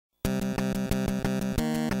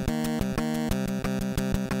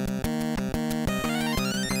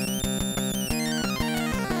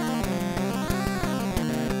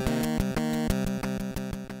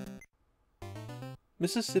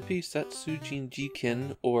Mississippi Satsujin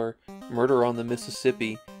Jiken, or Murder on the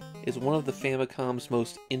Mississippi, is one of the Famicom's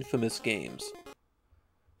most infamous games.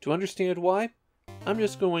 To understand why, I'm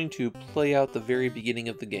just going to play out the very beginning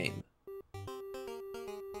of the game.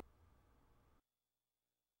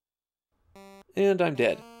 And I'm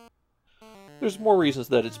dead. There's more reasons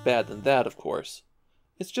that it's bad than that, of course.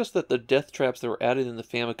 It's just that the death traps that were added in the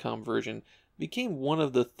Famicom version became one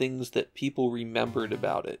of the things that people remembered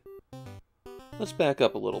about it. Let's back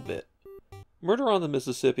up a little bit. Murder on the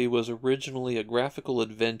Mississippi was originally a graphical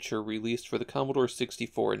adventure released for the Commodore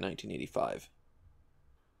 64 in 1985.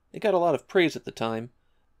 It got a lot of praise at the time,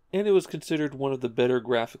 and it was considered one of the better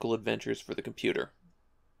graphical adventures for the computer.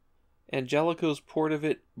 Angelico's port of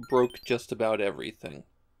it broke just about everything.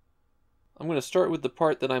 I'm going to start with the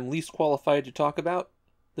part that I'm least qualified to talk about,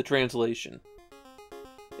 the translation.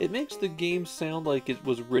 It makes the game sound like it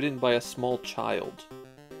was written by a small child.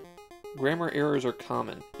 Grammar errors are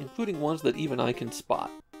common, including ones that even I can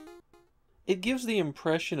spot. It gives the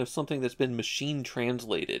impression of something that's been machine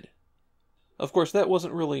translated. Of course, that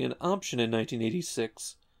wasn't really an option in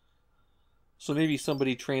 1986, so maybe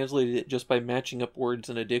somebody translated it just by matching up words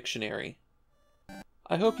in a dictionary.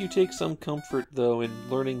 I hope you take some comfort, though, in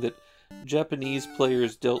learning that Japanese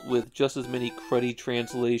players dealt with just as many cruddy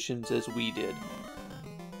translations as we did.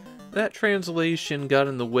 That translation got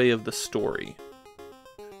in the way of the story.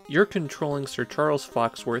 You're controlling Sir Charles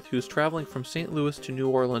Foxworth, who's traveling from St. Louis to New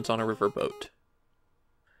Orleans on a riverboat.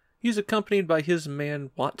 He's accompanied by his man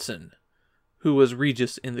Watson, who was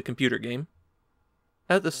Regis in the computer game.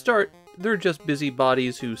 At the start, they're just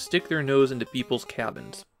busybodies who stick their nose into people's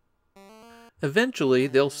cabins. Eventually,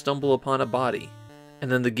 they'll stumble upon a body,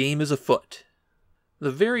 and then the game is afoot.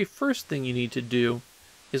 The very first thing you need to do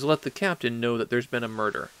is let the captain know that there's been a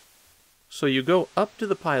murder. So you go up to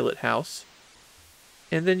the pilot house,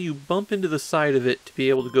 and then you bump into the side of it to be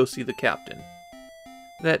able to go see the captain.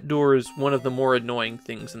 That door is one of the more annoying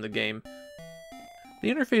things in the game.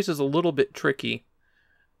 The interface is a little bit tricky.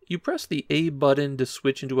 You press the A button to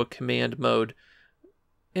switch into a command mode,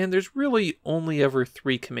 and there's really only ever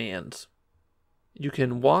 3 commands. You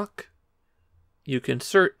can walk, you can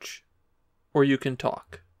search, or you can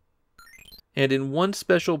talk. And in one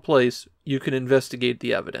special place, you can investigate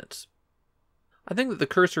the evidence. I think that the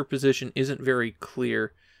cursor position isn't very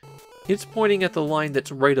clear. It's pointing at the line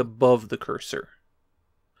that's right above the cursor.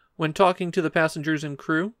 When talking to the passengers and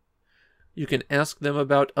crew, you can ask them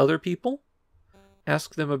about other people,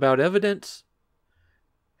 ask them about evidence,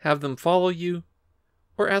 have them follow you,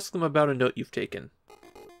 or ask them about a note you've taken.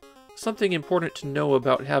 Something important to know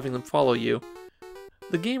about having them follow you: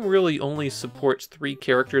 the game really only supports 3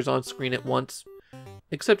 characters on screen at once,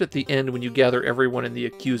 except at the end when you gather everyone in the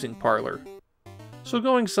accusing parlor. So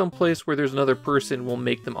going someplace where there's another person will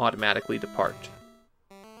make them automatically depart.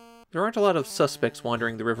 There aren't a lot of suspects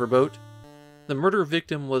wandering the riverboat. The murder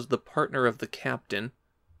victim was the partner of the captain,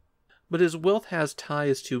 but his wealth has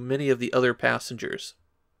ties to many of the other passengers.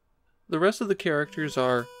 The rest of the characters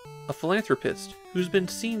are a philanthropist who's been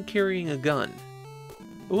seen carrying a gun,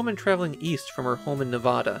 a woman traveling east from her home in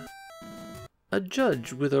Nevada, a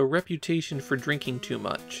judge with a reputation for drinking too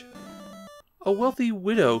much, a wealthy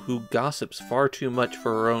widow who gossips far too much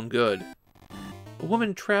for her own good, a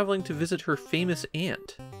woman traveling to visit her famous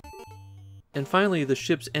aunt, and finally the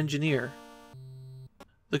ship's engineer.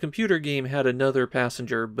 The computer game had another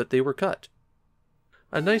passenger, but they were cut.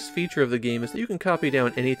 A nice feature of the game is that you can copy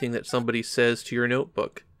down anything that somebody says to your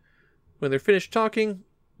notebook. When they're finished talking,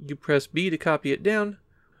 you press B to copy it down,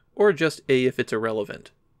 or just A if it's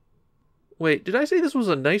irrelevant. Wait, did I say this was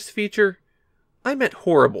a nice feature? I meant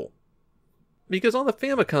horrible. Because on the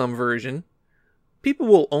Famicom version, people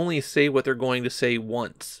will only say what they're going to say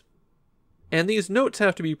once. And these notes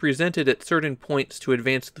have to be presented at certain points to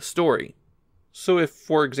advance the story. So if,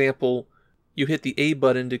 for example, you hit the A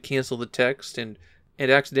button to cancel the text and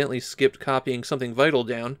accidentally skipped copying something vital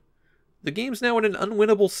down, the game's now in an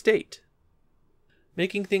unwinnable state.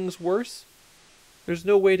 Making things worse, there's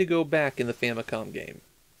no way to go back in the Famicom game.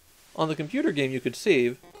 On the computer game you could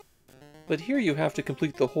save, but here you have to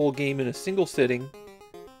complete the whole game in a single sitting,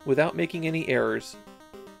 without making any errors,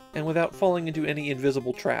 and without falling into any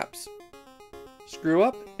invisible traps. Screw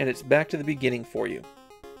up, and it's back to the beginning for you.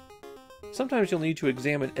 Sometimes you'll need to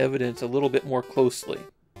examine evidence a little bit more closely.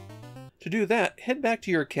 To do that, head back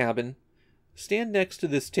to your cabin, stand next to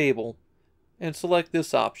this table, and select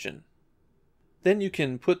this option. Then you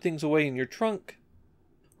can put things away in your trunk,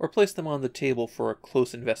 or place them on the table for a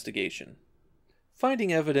close investigation.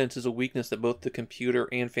 Finding evidence is a weakness that both the computer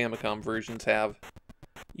and Famicom versions have.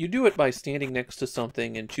 You do it by standing next to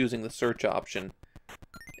something and choosing the search option,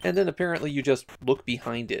 and then apparently you just look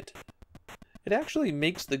behind it. It actually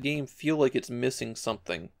makes the game feel like it's missing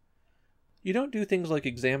something. You don't do things like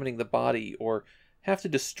examining the body or have to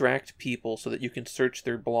distract people so that you can search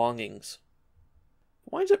their belongings.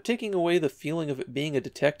 It winds up taking away the feeling of it being a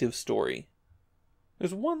detective story.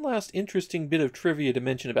 There's one last interesting bit of trivia to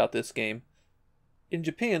mention about this game. In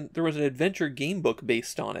Japan, there was an adventure gamebook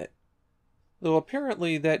based on it, though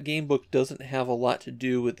apparently that gamebook doesn't have a lot to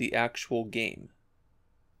do with the actual game.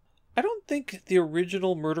 I don't think the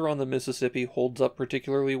original Murder on the Mississippi holds up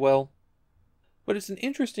particularly well, but it's an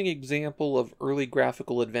interesting example of early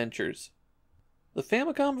graphical adventures. The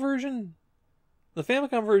Famicom version? The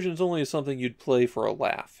Famicom version is only something you'd play for a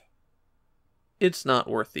laugh. It's not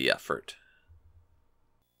worth the effort.